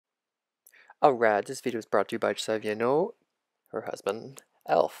Alright, this video is brought to you by Jessayah, her husband,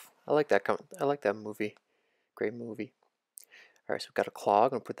 Elf. I like that movie. Great movie. Alright, so we've got a claw. I'm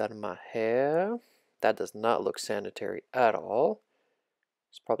gonna put that in my hair. That does not look sanitary at all.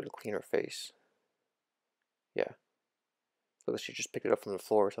 It's probably to clean her face. Yeah. Look like she just picked it up from the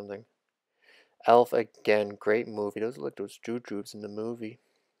floor or something. Elf again, great movie. Those look like those jujubes in the movie.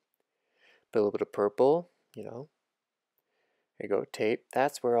 Put a little bit of purple. Here you go, tape.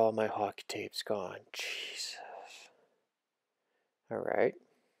 That's where all my hockey tape's gone. Jesus. Alright.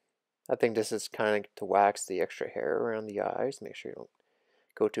 I think this is kind of to wax the extra hair around the eyes. Make sure you don't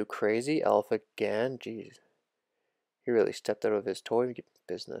go too crazy. Elf again. Jeez. He really stepped out of his toy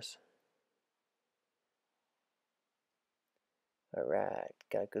business. Alright.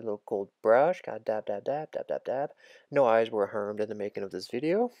 Got a good little gold brush. Got dab, dab, dab, dab, dab, dab. No eyes were harmed in the making of this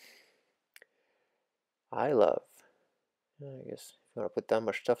video. I guess if you want to put that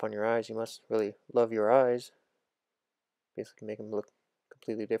much stuff on your eyes, you must really love your eyes. Basically make them look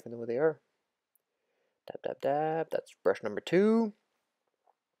completely different than what they are. Dab, dab, dab. That's brush number 2.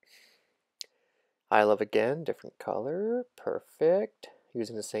 I love again, different color. Perfect.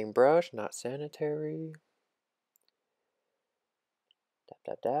 Using the same brush, not sanitary. Dab,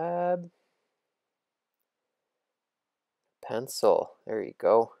 dab, dab. Pencil. There you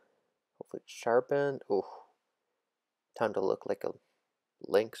go. Hopefully it's sharpened. Ooh. Time to look like a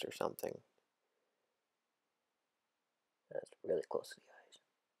lynx or something. That's really close to the eyes.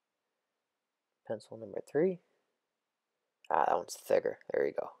 Pencil number 3. Ah, that one's thicker. There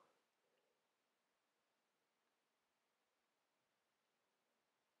you go.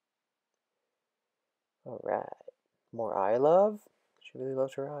 Alright. More eye love. She really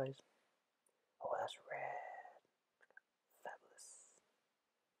loves her eyes. Oh, that's red. Fabulous.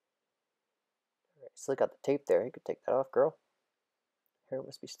 Alright, still got the tape there. You could take that off, girl. Hair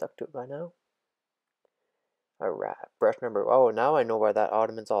must be stuck to it by now. Alright, brush number. Oh, now I know why that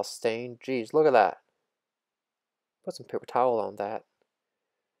ottoman's all stained. Jeez, look at that. Put some paper towel on that.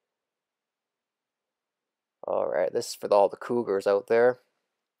 Alright, this is for all the cougars out there.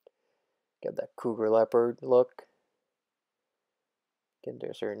 Get that cougar leopard look. Getting to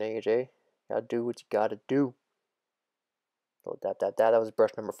a certain age, eh? Gotta do what you gotta do. Little dab, dab, dab. That was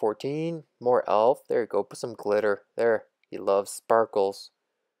brush number 14. More elf. There you go. Put some glitter. There. He loves sparkles.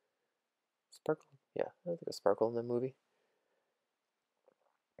 Sparkle? Yeah, I think a sparkle in the movie.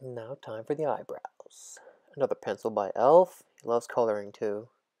 Now time for the eyebrows. Another pencil by Elf. He loves coloring too.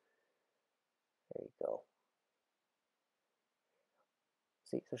 There you go.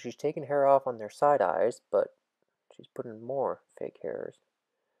 See, so she's taking hair off on their side eyes, but she's putting more fake hairs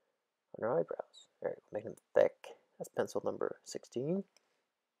on her eyebrows. There, make them thick. That's pencil number 16.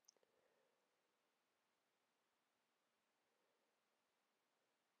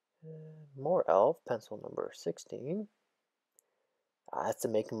 And more Elf, pencil number 16. That's to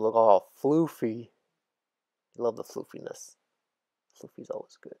make him look all floofy. You love the floofiness. Floofy's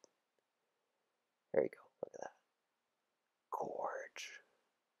always good. There you go. Look at that. Gorge.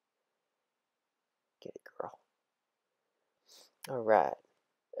 Get it, girl. Alright.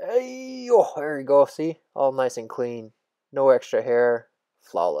 Hey, oh, there you go. See? All nice and clean. No extra hair.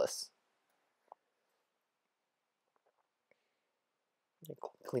 Flawless.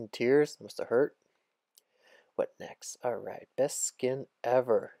 Clean tears. Must have hurt. What next? Alright. Best skin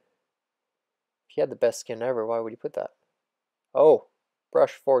ever. If you had the best skin ever, why would you put that? Oh,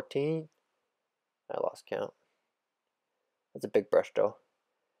 brush 14. I lost count. That's a big brush though.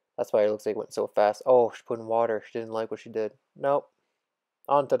 That's why it looks like it went so fast. Oh, she put in water. She didn't like what she did. Nope.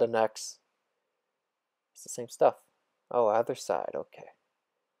 On to the next. It's the same stuff. Oh, other side. Okay.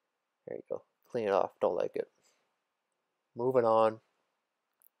 There you go. Clean it off. Don't like it. Moving on.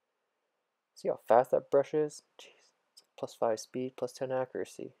 See how fast that brush is? Jeez. Plus 5 speed, plus 10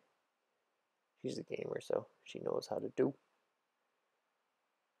 accuracy. She's a gamer, so she knows how to do.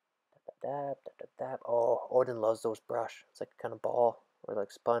 Dab, dab, dab, dab, dab. Oh, Odin loves those brush. It's like a kind of ball or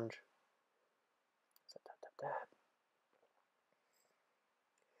like sponge. Dab, dab, dab, dab.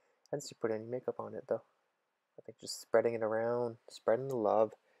 I didn't see put any makeup on it though. I think just spreading it around, spreading the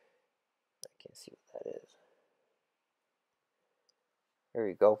love. I can't see what that is. There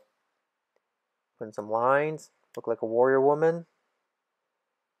you go. Putting some lines. Look like a warrior woman.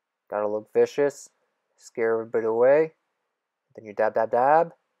 Gotta look vicious. Scare everybody away. Then you dab, dab,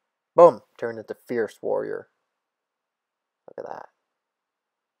 dab. Boom! Turn into fierce warrior. Look at that.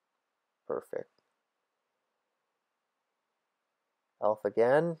 Perfect. Elf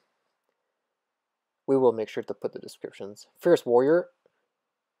again. We will make sure to put the descriptions. Fierce warrior.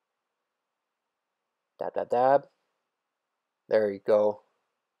 Dab, dab, dab. There you go.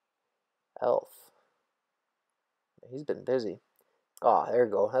 Elf. He's been busy. Ah, there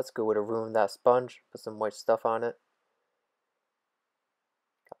you go. That's a good way to ruin that sponge. Put some white stuff on it.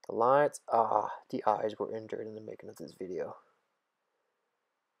 Got the lines. Ah, the eyes were injured in the making of this video.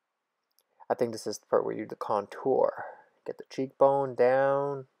 I think this is the part where you do the contour. Get the cheekbone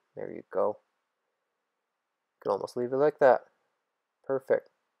down. There you go. You can almost leave it like that. Perfect.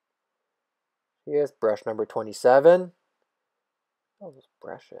 Here's brush number 27. All those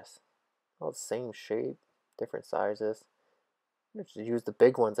brushes. All the same shape, different sizes. You just use the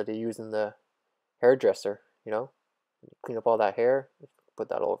big ones that you use in the hairdresser, you know? You clean up all that hair, put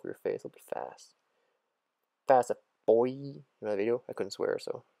that all over your face. It'll be fast. Fast, boy. You know the video? I couldn't swear,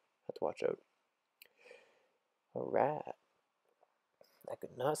 so I had to watch out. Alright. I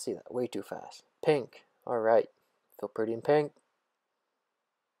could not see that. Way too fast. Pink. Alright. Feel pretty in pink.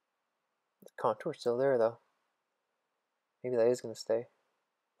 The contour's still there, though. Maybe that is going to stay.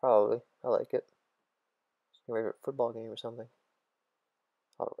 Probably. I like it. It's going to be a football game or something.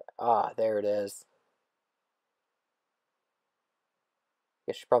 Alright. Ah, there it is.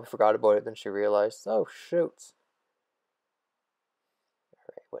 Yeah, she probably forgot about it, then she realized, oh, shoot.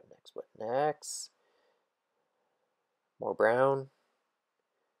 Alright, what next? What next? More brown.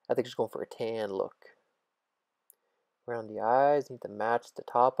 I think she's going for a tan look. Around the eyes, need to match the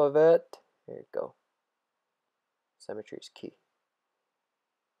top of it. There you go. Symmetry is key.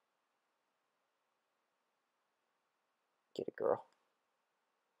 Get it, girl.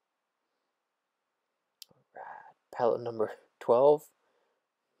 Alright, palette number 12.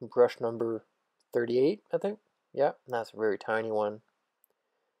 Brush number 38, I think. Yeah, that's a very tiny one.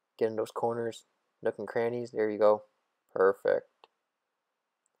 Get in those corners, nook and crannies. There you go. Perfect.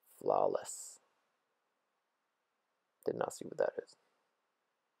 Flawless. Did not see what that is.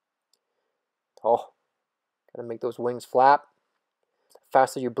 Oh, gotta make those wings flap. The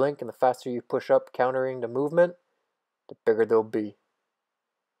faster you blink and the faster you push up, countering the movement, the bigger they'll be.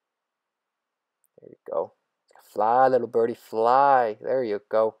 There you go. Fly, little birdie, fly. There you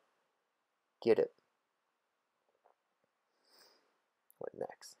go. Get it. What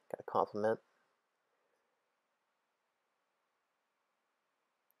next? Got a compliment.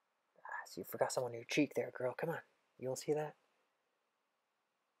 Ah, so you forgot someone on your cheek there, girl. Come on. You don't see that?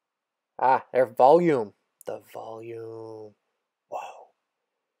 Ah, their volume. The volume. Whoa.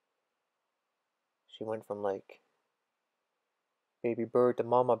 She went from like baby bird to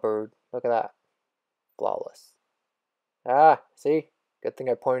mama bird. Look at that. Flawless. Ah, see? Good thing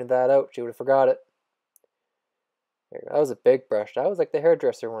I pointed that out. She would have forgot it. There, that was a big brush. That was like the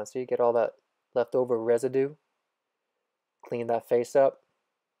hairdresser one. So you get all that leftover residue. Clean that face up.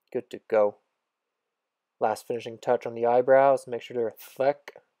 Good to go. Last finishing touch on the eyebrows. Make sure they're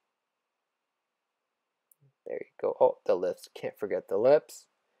thick. There you go. Oh, the lips. Can't forget the lips.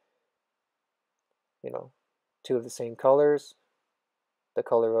 You know, two of the same colors. The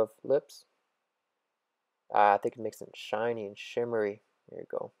color of lips. Ah, I think it makes it shiny and shimmery. There you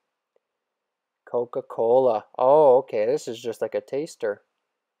go. Coca-Cola. Oh, okay. This is just like a taster.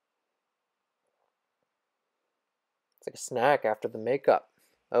 It's like a snack after the makeup.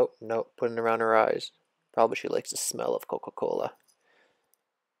 Oh, no. Putting it around her eyes. Probably she likes the smell of Coca-Cola.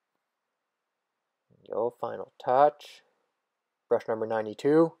 Go, final touch. Brush number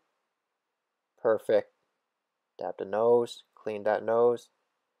 92. Perfect. Dab the nose. Clean that nose.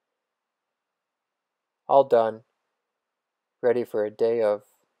 All done. Ready for a day of,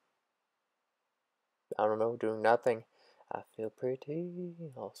 I don't know, doing nothing. I feel pretty,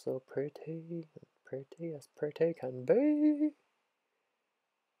 also pretty, pretty as pretty can be.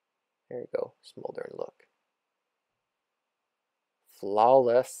 There you go, smoldering look.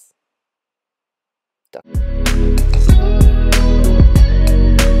 Flawless. Done.